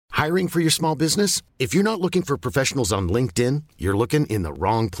Hiring for your small business? If you're not looking for professionals on LinkedIn, you're looking in the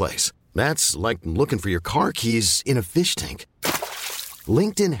wrong place. That's like looking for your car keys in a fish tank.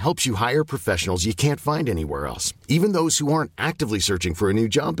 LinkedIn helps you hire professionals you can't find anywhere else, even those who aren't actively searching for a new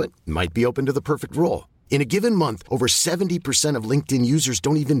job but might be open to the perfect role. In a given month, over 70% of LinkedIn users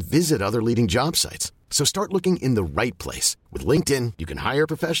don't even visit other leading job sites. So start looking in the right place. With LinkedIn, you can hire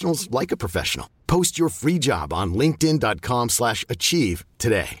professionals like a professional. Post your free job on linkedin.com/achieve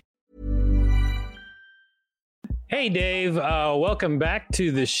today. Hey, Dave. Welcome back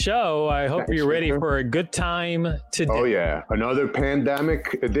to the show. I hope you're ready for a good time today. Oh, yeah. Another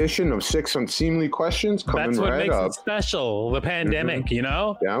pandemic edition of 6 Unseemly Questions coming right up. That's what makes it special, the pandemic, you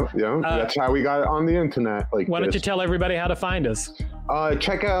know? Yeah. That's how we got it on the internet. Why don't you tell everybody how to find us? Go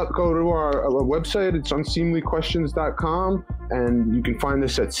to our website. It's unseemlyquestions.com, and you can find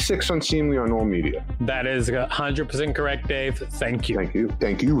us at 6 Unseemly on all media. That is 100% correct, Dave. Thank you.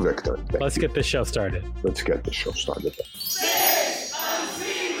 Thank you, Victor. Let's get the show started. Started. 6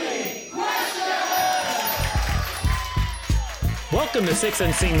 Unseemly Questions! Welcome to 6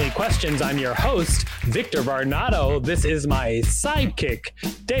 Unseemly Questions. I'm your host, Victor Varnado. This is my sidekick,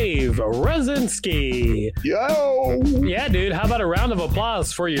 Dave Rosinski. Yo! Yeah, dude. How about a round of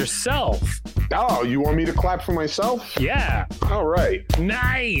applause for yourself? Oh, you want me to clap for myself? Yeah. All right.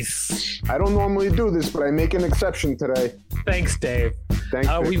 Nice. I don't normally do this, but I make an exception today. Thanks, Dave. Thanks.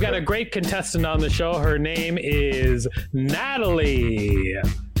 We've got a great contestant on the show. Her name is Natalie.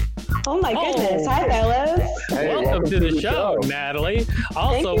 Oh my goodness. Hi, fellas. Hey, welcome to the show, Natalie.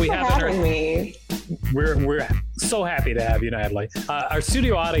 Also, Thank you for having me. We're so happy to have you, Natalie. Our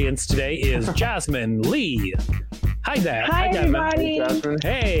studio audience today is Jasmine Lee. Hi, Dad. Hi, everybody. Hey, Jasmine.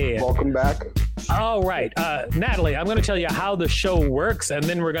 Hey. Welcome back. All right. Natalie, I'm going to tell you how the show works, and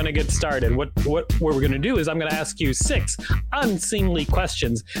then we're going to get started. What we're going to do is I'm going to ask you 6 unseemly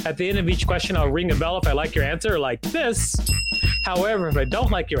questions. At the end of each question, I'll ring a bell if I like your answer, like this. However, if I don't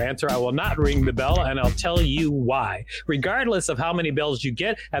like your answer, I will not ring the bell, and I'll tell you why. Regardless of how many bells you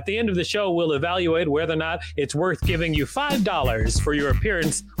get, at the end of the show, we'll evaluate whether or not it's worth giving you $5 for your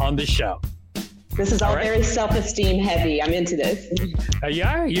appearance on the show. This is all right. Very self-esteem heavy. I'm into this.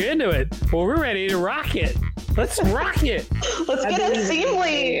 Yeah, you're into it. Well, we're ready to rock it. Let's rock it. Let's get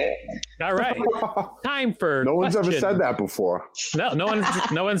unseemly. All right. Time for No one's ever said that before.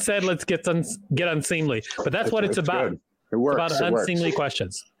 No one said let's get unseemly. But that's what it's about. Good. It works. It's about unseemly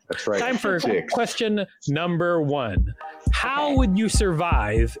questions. That's right. Time for question number 1. How would you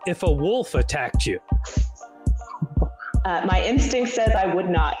survive if a wolf attacked you? My instinct says I would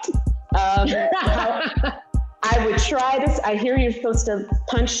not. I would try this. I hear you're supposed to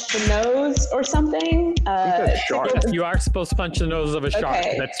punch the nose or something. You are supposed to punch the nose of a shark.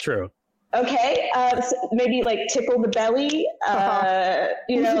 Okay. That's true. Okay. So maybe like tickle the belly.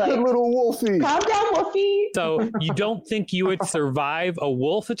 He's a good little wolfie. Calm down, wolfie. So you don't think you would survive a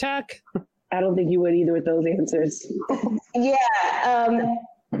wolf attack? I don't think you would either with those answers. Yeah.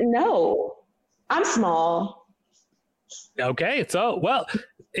 No. I'm small. Okay. So, well,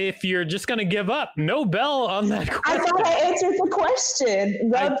 if you're just going to give up, no bell on that question. I thought I answered the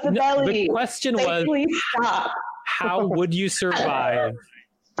question. Rub the belly. The question was, please stop. How would you survive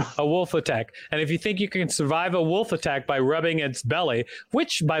a wolf attack? And if you think you can survive a wolf attack by rubbing its belly,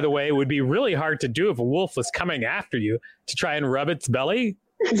 which, by the way, would be really hard to do if a wolf was coming after you, to try and rub its belly.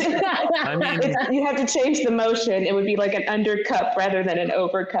 I mean, you have to change the motion. It would be like an undercup rather than an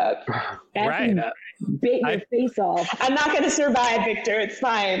overcup. Right. Bait your face off. I'm not going to survive, Victor. It's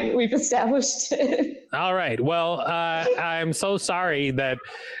fine. We've established it. All right. Well, I'm so sorry that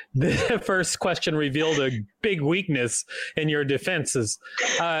the first question revealed a big weakness in your defenses.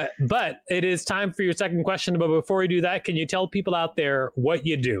 But it is time for your second question. But before we do that, can you tell people out there what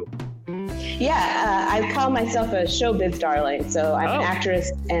you do? Yeah, I call myself a showbiz darling. So I'm an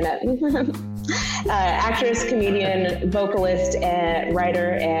actress and actress, comedian, vocalist, and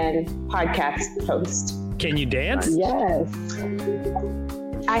writer, and podcast host. Can you dance? Yes.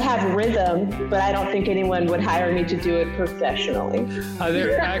 I have rhythm, but I don't think anyone would hire me to do it professionally.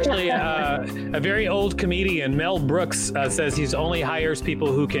 There's actually a very old comedian, Mel Brooks, says he only hires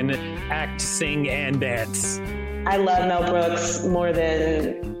people who can act, sing, and dance. I love Mel Brooks more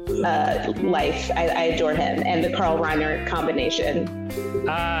than life. I adore him and the Carl Reiner combination.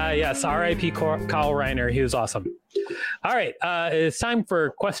 Yes, R.I.P. Carl Reiner. He was awesome. All right, it's time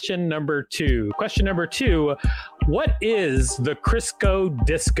for question number 2. Question number 2, what is the Crisco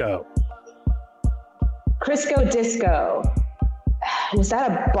Disco? Crisco Disco. Was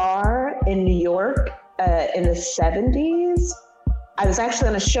that a bar in New York in the 70s? I was actually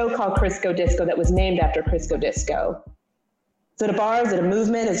on a show called Crisco Disco that was named after Crisco Disco. Is it a bar? Is it a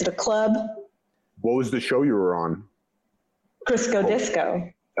movement? Is it a club? What was the show you were on? Crisco Disco.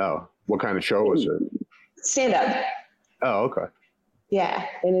 Oh, what kind of show was it? Stand up. Oh, okay. Yeah.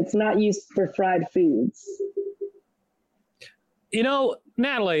 And it's not used for fried foods. You know,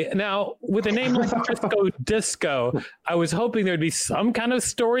 Natalie, now with a name like Crisco Disco, I was hoping there'd be some kind of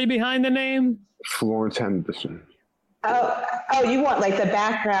story behind the name. Florence Henderson. Oh, you want like the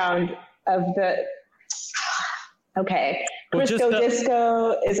background of the. Okay. Well, Crisco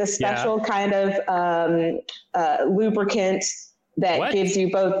Disco is a special kind of lubricant that gives you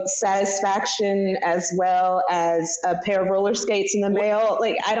both satisfaction as well as a pair of roller skates in the mail.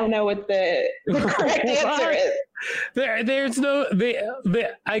 Like, I don't know what the correct answer is. There's no,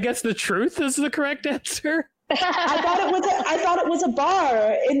 I guess the truth is the correct answer. I thought it was a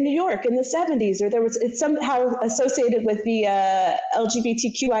bar in New York in the 70s, or it's somehow associated with the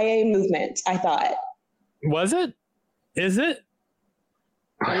LGBTQIA movement, I thought. Was it? Is it?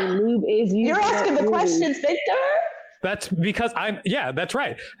 Lube is used. You're asking the questions, Victor. That's because that's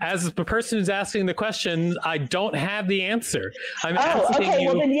right. As the person who's asking the question, I don't have the anscer. I'm asking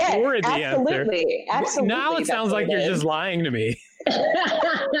you for the answer. Absolutely. Now it sounds like you're just lying to me.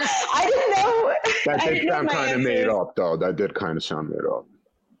 I didn't know. That did sound kind of made up, though. That did kind of sound made up.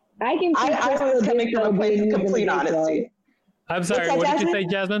 I was coming from a place of complete honesty. I'm sorry. What did you say,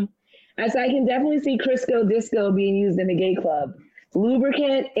 Jasmine? I said I can definitely see Crisco Disco being used in a gay club.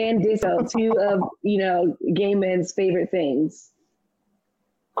 Lubricant and disco, two of, gay men's favorite things.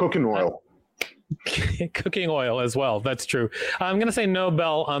 Cooking oil. Cooking oil as well. That's true. I'm going to say no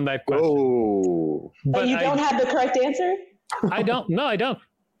bell on that question. Oh. But you don't have the correct answer? I don't. No, I don't.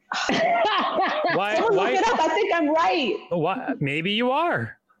 Why? Look it up. I think I'm right. Why? Maybe you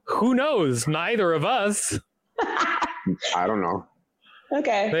are. Who knows? Neither of us. I don't know.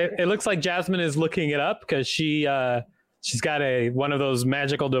 Okay. It looks like Jasmine is looking it up because she's got one of those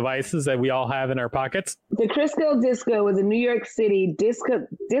magical devices that we all have in our pockets. The Crisco Disco was a New York City disco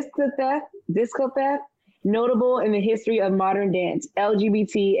theft, notable in the history of modern dance,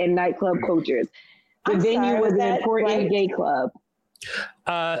 LGBT, and nightclub cultures. The venue was an important gay club.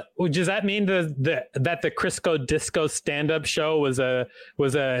 Does that mean that the Crisco Disco stand-up show was a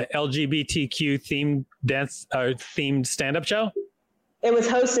LGBTQ themed stand-up show? It was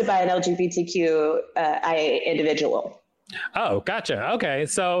hosted by an LGBTQ individual. Oh, gotcha. Okay,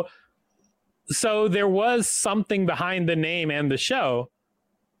 so there was something behind the name and the show,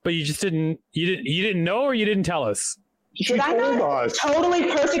 but you just didn't know, or you didn't tell us. Did I not totally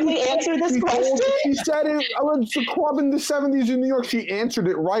perfectly answer this question? She said it was a club in the 70s in New York. She answered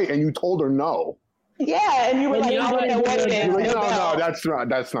it right, and you told her no. Yeah, and you were like, I don't know what it is. No, that's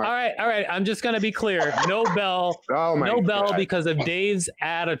not. All right. I'm just going to be clear. No bell. Bell because of Dave's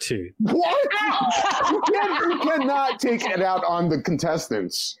attitude. What? You cannot take it out on the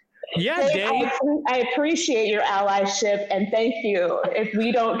contestants. Yeah, Dave. I appreciate your allyship, and thank you. If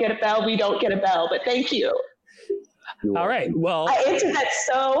we don't get a bell, we don't get a bell, but thank you. All right. Well, I answered that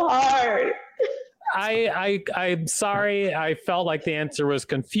so hard. I'm sorry. I felt like the answer was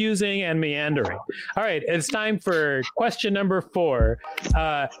confusing and meandering. All right. It's time for question number 4.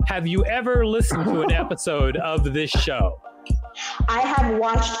 Have you ever listened to an episode of this show? I have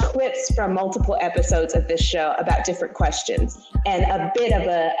watched clips from multiple episodes of this show about different questions and a bit of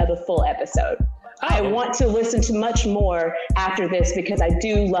a full episode. Oh. I want to listen to much more after this because I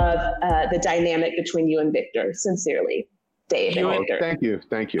do love the dynamic between you and Victor. Sincerely. Dave and Victor.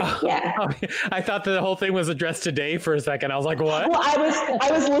 Thank you. Yeah. I thought the whole thing was addressed to Dave for a second. I was like, what? Well, I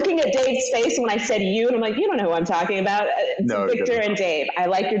was looking at Dave's face when I said you, and I'm like, you don't know who I'm talking about. No, Victor and Dave. I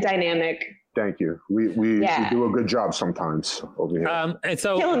like your dynamic. Thank you. We do a good job sometimes over here. And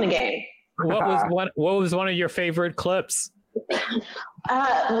so killing the game. What was one of your favorite clips? It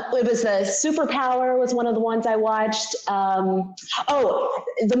was Superpower was one of the ones I watched.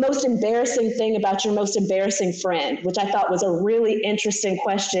 The most embarrassing thing about your most embarrassing friend, which I thought was a really interesting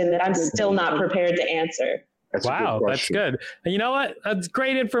question that I'm still not prepared to answer. Wow, that's good. And you know what? That's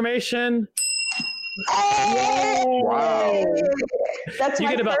great information. Hey! Wow. That's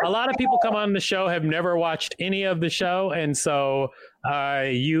a lot of people come on the show have never watched any of the show, and so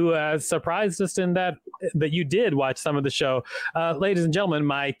you surprised us in that you did watch some of the show. Ladies and gentlemen,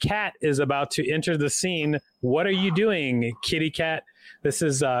 my cat is about to enter the scene. What are you doing, kitty cat? This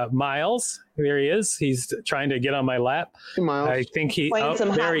is Miles. There he is. He's trying to get on my lap. Hey, Miles. I think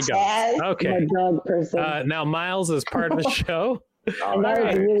there he goes. Jazz. Okay. I'm a dog person. Now Miles is part of the show. And that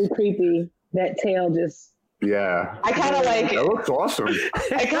was really creepy. That tail just... Yeah. I kind of like it. That looks awesome.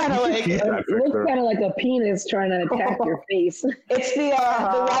 I kind of like it. It looks kind of like a penis trying to attack your face. It's the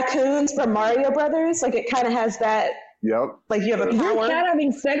raccoons from Mario Brothers. Like, it kind of has that Yep. Like you have a Is your power. cat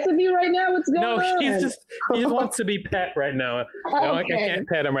having sex with you right now? What's going on? No, he just wants to be pet right now. No, I can't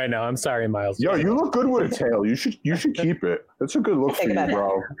pet him right now. I'm sorry, Miles. Yo, you look good with a tail. You should keep it. That's a good look for you, bro.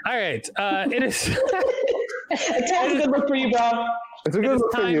 All right. It is. A tail's a good look for you, bro. It's a good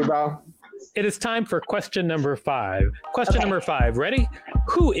look for you, bro. It is time for question number 5. Question number 5. Ready?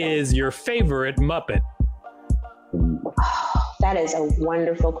 Who is your favorite Muppet? That is a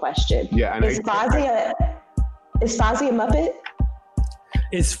wonderful question. Yeah, and is Fozzie a Muppet?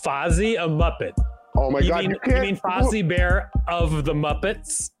 Is Fozzie a Muppet? Oh my God! You mean Fozzie Bear of the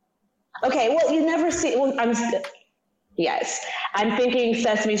Muppets? Okay, well, you never see. Well, yes, I'm thinking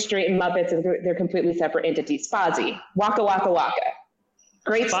Sesame Street and Muppets, and they're completely separate entities. Fozzie, Waka Waka Waka,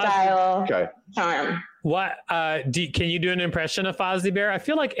 great Fozzie. style, Okay. charm. What? Can you do an impression of Fozzie Bear? I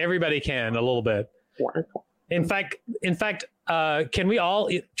feel like everybody can a little bit. In fact, can we all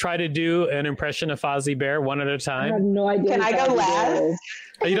try to do an impression of Fozzie Bear one at a I time? have no idea. Can I go last?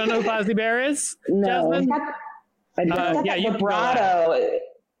 Oh, you don't know who Fozzie Bear is? No. Jasmine? I don't. Yeah, you can go last. vibrato.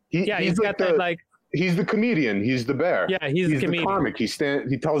 He's got that like. He's the comedian. He's the bear. Yeah, he's the comedian. comic. He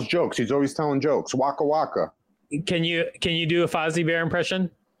tells jokes. He's always telling jokes. Waka waka. Can you do a Fozzie Bear impression?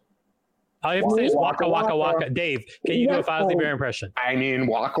 All you have to say is waka waka waka. Dave, can you do a Fozzie Bear impression? I mean,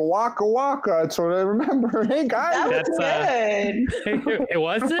 waka waka waka. That's what I remember. Hey guys. That was good. It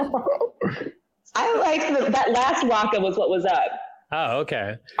wasn't? I like that last waka was what was up. Oh,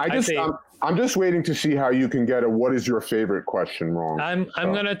 okay. I'm just waiting to see how you can get a "What is your favorite?" question wrong. I'm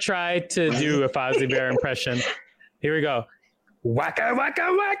gonna try to do a Fozzie Bear impression. Here we go. Waka waka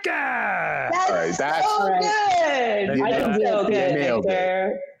waka. That's That's so good. You I can do So it. good, Nailed it.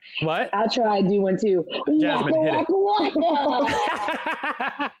 Victor. What? I'll try to do one too. Jasmine, hit it. Waka, waka,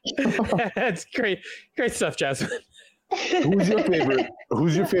 waka. That's great. Great stuff, Jasmine. Who's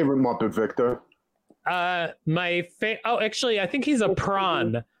your favorite Muppet, Victor? Actually, I think he's a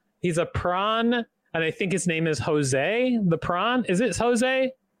prawn. He's a prawn, and I think his name is Jose. The prawn. Is it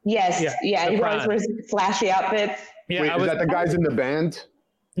Jose? Yes, yeah. the He always prawn. wears flashy outfits. Yeah. Wait, is that the guys in the band?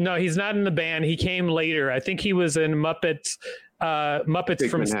 No, he's not in the band. He came later. I think he was in Muppets. Muppets Big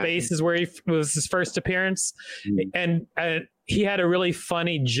from Manhattan. Space is where he was his first appearance, and he had a really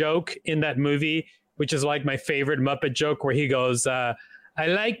funny joke in that movie, which is like my favorite Muppet joke, where he goes, "I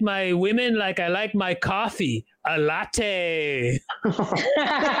like my women like I like my coffee, a latte." He's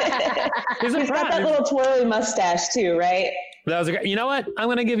a He's got prawn. that little twirly mustache too, right? That was you know what? I'm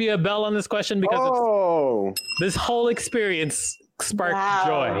gonna give you a bell on this question because this whole experience sparked Wow.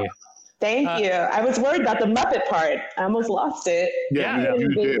 joy. Thank you. I was worried about the Muppet part. I almost lost it. Yeah. You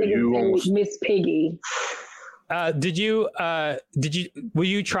did. You almost. Miss Piggy. Did you? Will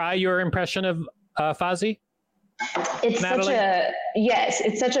you try your impression of Fozzie? It's Natalie?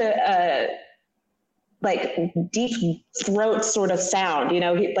 it's such a like deep throat sort of sound. You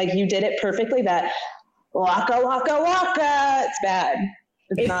know, like you did it perfectly. That waka waka waka. It's bad.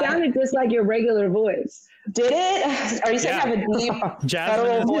 It's It not- sounded just like your regular voice. Did it? Are you saying I have a deep Jasmine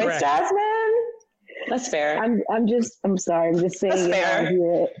federal is voice, correct. Jasmine? That's fair. I'm sorry. I'm just saying. That's fair.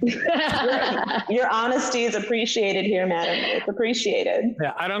 It. Your honesty is appreciated here, madam. It's appreciated.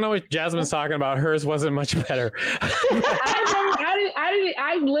 Yeah, I don't know what Jasmine's talking about. Hers wasn't much better.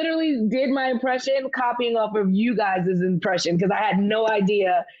 I literally did my impression copying off of you guys' impression because I had no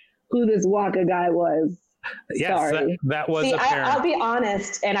idea who this Waka guy was. Yes, Sorry. that was See, apparent. I'll be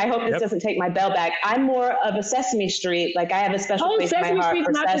honest, and I hope this doesn't take my bell back. I'm more of a Sesame Street. Like I have a special place in my heart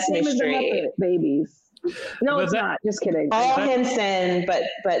for Sesame Street. Babies. No, Was it's that- not. Just kidding. All Henson,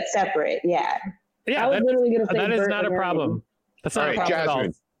 but separate. Yeah. Yeah, I was literally gonna say that is Bert not a and problem. That's All not a right, problem at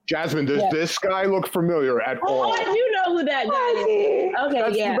all. Jasmine, does this guy look familiar at Oh, all? I do know who that guy is. Okay,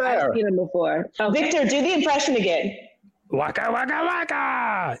 That's yeah, fair. I've seen him before. Okay. Victor, do the impression again. Waka waka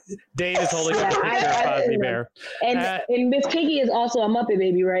waka. Dave is holding Yeah, up a picture of Fozzie Bear. And Miss Piggy is also a Muppet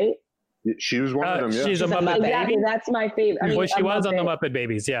baby, right? She was one of them. Yeah. She's a She's a Muppet Muppet. Exactly. baby. That's my favorite. Well, she a was on the Muppet. Muppet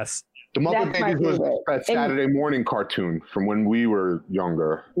Babies. Yes. The Muppet That's my Babies was favorite. that Saturday morning cartoon from when we were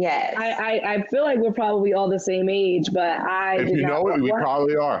younger. Yes. I feel like we're probably all the same age, but I If did you not know it, we what?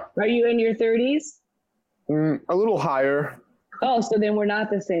 probably are. Are you in your 30s? A little higher. Oh, so then we're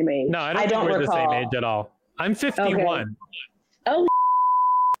not the same age. No, I I don't think don't we're the same recall. age at all. I'm 51. Oh,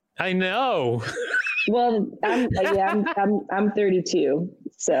 I know. well, I'm 32,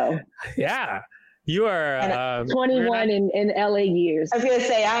 so Yeah. You are 21 in LA years. I was going to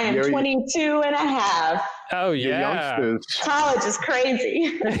say, I am You're- 22 and a half. Oh You're yeah. youngsters. College is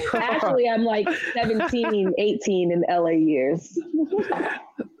crazy. Actually, I'm like 17, 18 in LA years.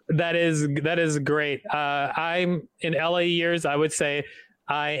 That is great. I'm in LA years. I would say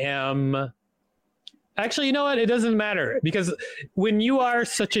I am Actually, you know what? It doesn't matter, because when you are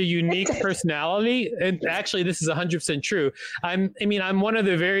such a unique personality, and actually this is 100% true. I'm one of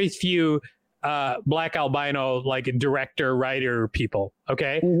the very few Black albino like director, writer people.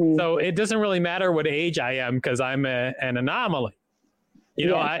 Okay. Mm-hmm. So it doesn't really matter what age I am, because I'm an anomaly. You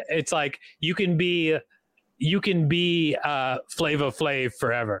know, it's like you can be Flava Flav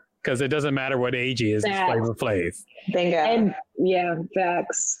forever, because it doesn't matter what age he is. It's Flava Flav. Bingo. And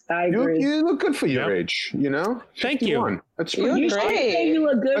facts. I agree. You look good for your age, you know? Thank you. That's pretty great. You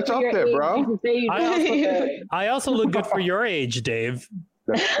look good. That's for up your there, age. bro. I also look good for your age, Dave.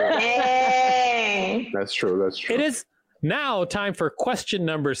 That's true. That's true. It is now time for question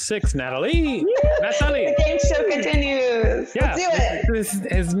number 6, Natalie. Natalie. The game show continues. Yeah, let's do it. This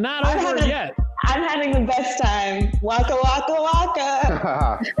is not over yet. I'm having the best time. Waka, waka,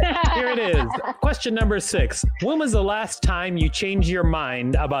 waka. Here it is. Question number 6. When was the last time you changed your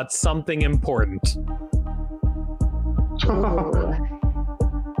mind about something important?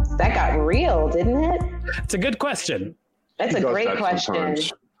 That got real, didn't it? It's a good question. That's a great question.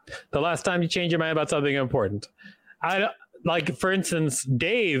 Sometimes. The last time you changed your mind about something important. Like, for instance,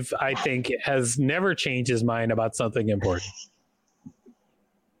 Dave, I think, has never changed his mind about something important.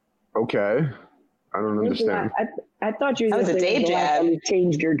 Okay. I don't understand. I thought you was a day jab. You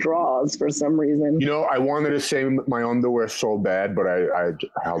changed your drawers for some reason. You know, I wanted to say my underwear so bad, but I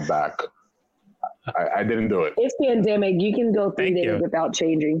held back. I didn't do it. It's pandemic. You can go 3 days without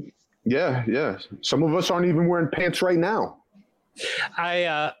changing. Yeah. Some of us aren't even wearing pants right now.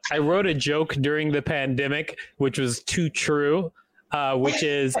 I wrote a joke during the pandemic, which was too true, which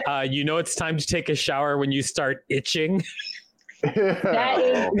is, it's time to take a shower when you start itching.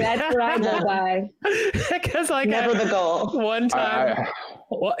 That's what I go by. Because never the goal. One time,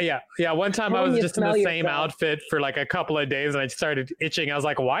 one time I was just in the same outfit for like a couple of days, and I started itching. I was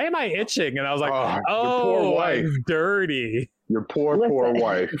like, "Why am I itching?" And I was like, "Oh, I'm dirty." Your poor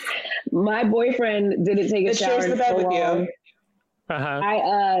wife. My boyfriend didn't take a shower in so long. Uh-huh.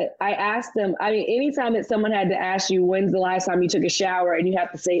 I asked him, anytime that someone had to ask you when's the last time you took a shower, and you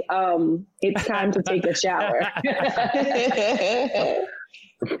have to say, it's time to take a shower.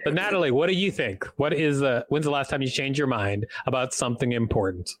 But Natalie, what do you think? When's the last time you changed your mind about something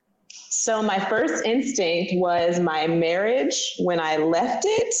important? So my first instinct was my marriage when I left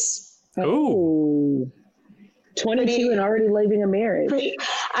it. Ooh. 22 and already leaving a marriage. We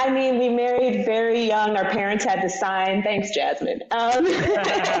married very young. Our parents had to sign. Thanks, Jasmine.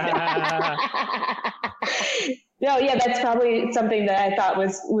 No, that's probably something that I thought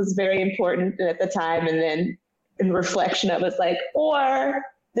was very important at the time. And then in reflection, I was like, or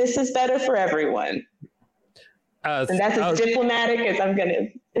this is better for everyone. And that's as diplomatic as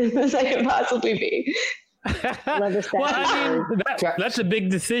I can possibly be. Well, that's a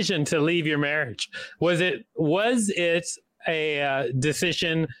big decision to leave your marriage. Was it a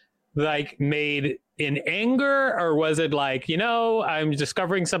decision like made in anger, or was it like, I'm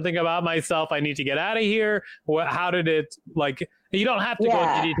discovering something about myself, I need to get out of here? How did it, like, you don't have to go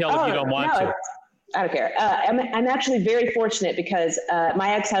into detail if you don't want to. I don't care. I'm actually very fortunate because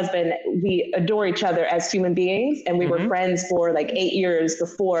my ex-husband, we adore each other as human beings, and we were friends for like 8 years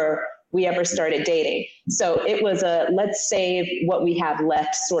before we ever started dating. So it was a let's save what we have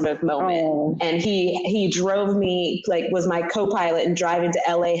left sort of moment. Oh. And he drove me, like was my co-pilot and driving to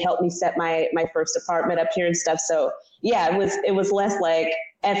LA, helped me set my first apartment up here and stuff. So yeah, it was less like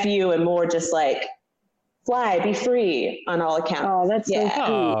F you and more just like fly, be free on all accounts. Oh, that's so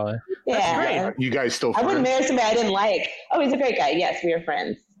cool. Yeah. Great. You guys still friends? I wouldn't marry somebody I didn't like. Oh, he's a great guy. Yes, we are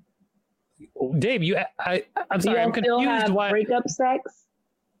friends. Dave, I'm sorry, I'm confused. Have breakup sex?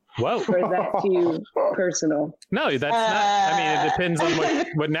 Whoa. Or is that too personal? No, that's not. It depends on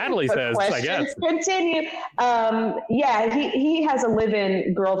what Natalie says, I guess. Continue. He has a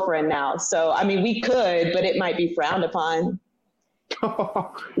live-in girlfriend now. So, we could, but it might be frowned upon.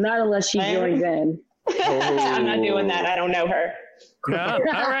 Not unless she joins in. I'm not doing that. I don't know her. No?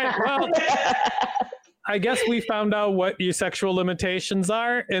 All right. Well, I guess we found out what your sexual limitations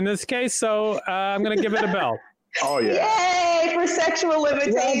are in this case. So I'm going to give it a bell. Oh, yeah. Yay for sexual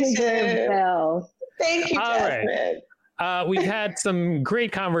limitations. Thank you, Jasmine. All right. We've had some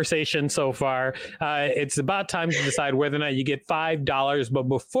great conversation so far. It's about time to decide whether or not you get $5. But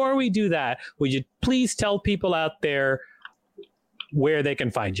before we do that, would you please tell people out there where they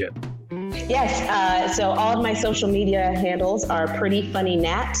can find you? Yes. So all of my social media handles are Pretty Funny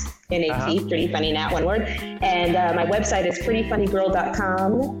Nat, N-A-T, Pretty Funny Nat, one word. And my website is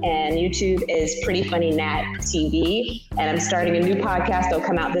prettyfunnygirl.com, and YouTube is Pretty Funny Nat TV. And I'm starting a new podcast that'll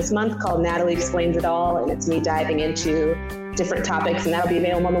come out this month called Natalie Explains It All. And it's me diving into different topics, and that'll be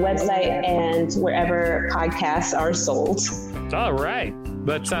available on the website and wherever podcasts are sold. All right.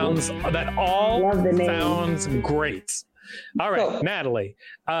 That sounds great. All right, cool. Natalie,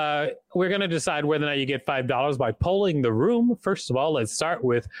 we're going to decide whether or not you get $5 by polling the room. First of all, let's start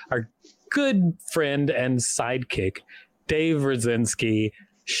with our good friend and sidekick, Dave Rosinski.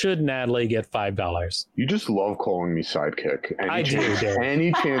 Should Natalie get $5? You just love calling me sidekick. I do, Dave.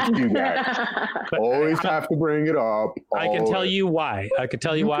 Any chance you get. Always have to bring it up. I can tell you why.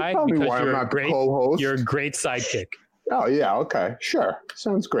 Because you're a great co-host. You're a great sidekick. Oh, yeah. Okay. Sure.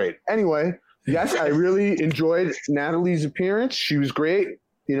 Sounds great. Anyway, yes, I really enjoyed Natalie's appearance. She was great.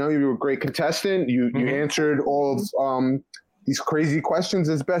 You know, you were a great contestant. You answered all of these crazy questions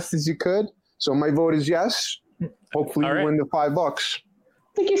as best as you could. So my vote is yes. Hopefully you win the $5.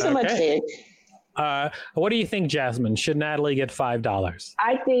 Thank you so much, Dave. What do you think, Jasmine? Should Natalie get $5?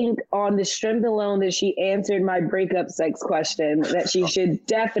 I think on the strength alone that she answered my breakup sex question, that she should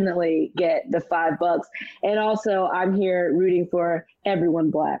definitely get the $5. And also, I'm here rooting for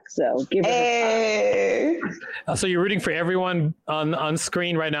everyone Black. So give her So you're rooting for everyone on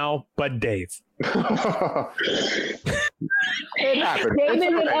screen right now, but Dave. It happened. Dave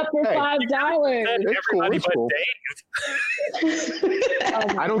isn't up for $5. Everybody but Dave.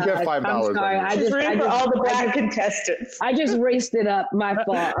 I don't get $5. I'm sorry. I just for all the Black contestants. I just raced it up. My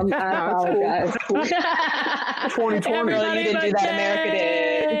fault. I apologize. Cool. 2020. You didn't do that. America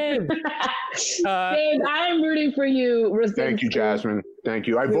did. Dave, I am rooting for you. Thank you, Jasmine. Thank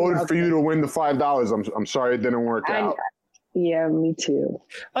you. I voted for you to win the $5. I'm sorry it didn't work out. Yeah, me too.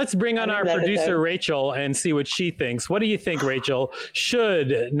 Let's bring on our producer, Rachel, and see what she thinks. What do you think, Rachel?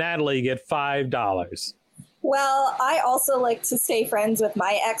 Should Natalie get $5? Well, I also like to stay friends with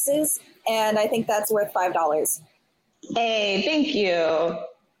my exes, and I think that's worth $5. Hey, thank you.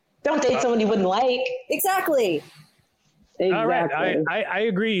 Don't date someone you wouldn't like. Exactly. All right. I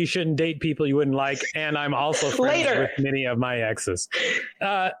agree you shouldn't date people you wouldn't like, and I'm also friends with many of my exes.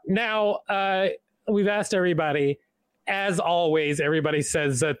 Now, we've asked everybody. As always, everybody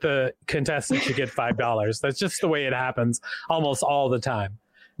says that the contestant should get $5. That's just the way it happens almost all the time.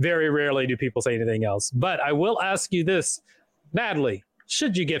 Very rarely do people say anything else. But I will ask you this, Natalie,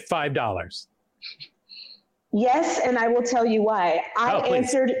 should you get $5? Yes, and I will tell you why. I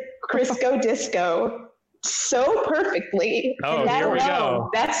answered Crisco Disco so perfectly. Oh, here we go.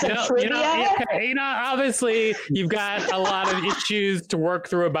 That's some trivia. Obviously, you've got a lot of issues to work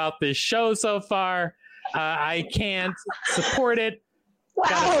through about this show so far. I can't support it. Wow.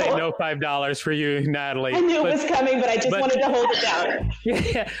 Gotta say no $5 for you, Natalie. I knew it was coming, but I just wanted to hold it down.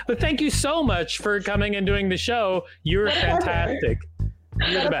 Yeah, but thank you so much for coming and doing the show. You're fantastic.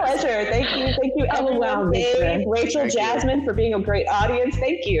 You're the best. Pleasure. Thank you, everyone. Dave, Rachel, Jasmine, for being a great audience.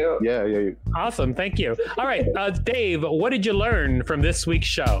 Thank you. Yeah. Awesome. Thank you. All right, Dave, what did you learn from this week's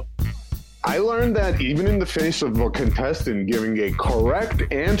show? I learned that even in the face of a contestant giving a correct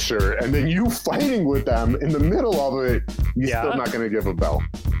answer and then you fighting with them in the middle of it, you're still not going to give a bell.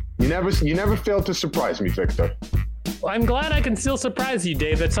 You never fail to surprise me, Victor. Well, I'm glad I can still surprise you,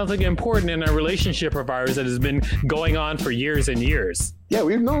 Dave. That's something important in a relationship of ours that has been going on for years and years. Yeah,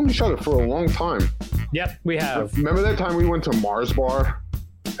 we've known each other for a long time. Yep, we have. Remember that time we went to Mars Bar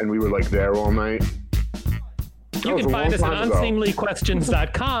and we were like there all night? You can find us at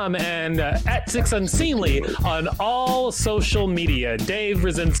unseemlyquestions.com and at 6unseemly on all social media. Dave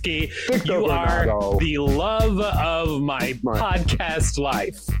Rosinski, you are the love of my podcast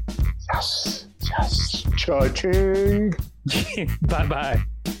life. Yes. Cha-ching. Bye-bye.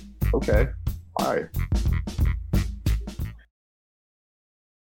 Okay. Bye.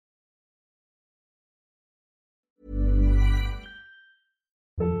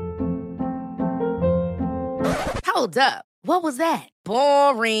 Hold up. What was that?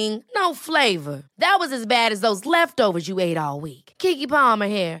 Boring. No flavor. That was as bad as those leftovers you ate all week. Keke Palmer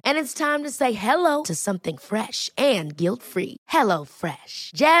here, and it's time to say hello to something fresh and guilt-free.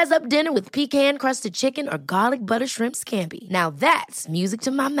 HelloFresh. Jazz up dinner with pecan-crusted chicken or garlic butter shrimp scampi. Now that's music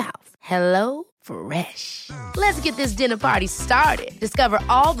to my mouth. HelloFresh. Let's get this dinner party started. Discover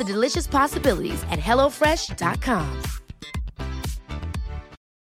all the delicious possibilities at HelloFresh.com.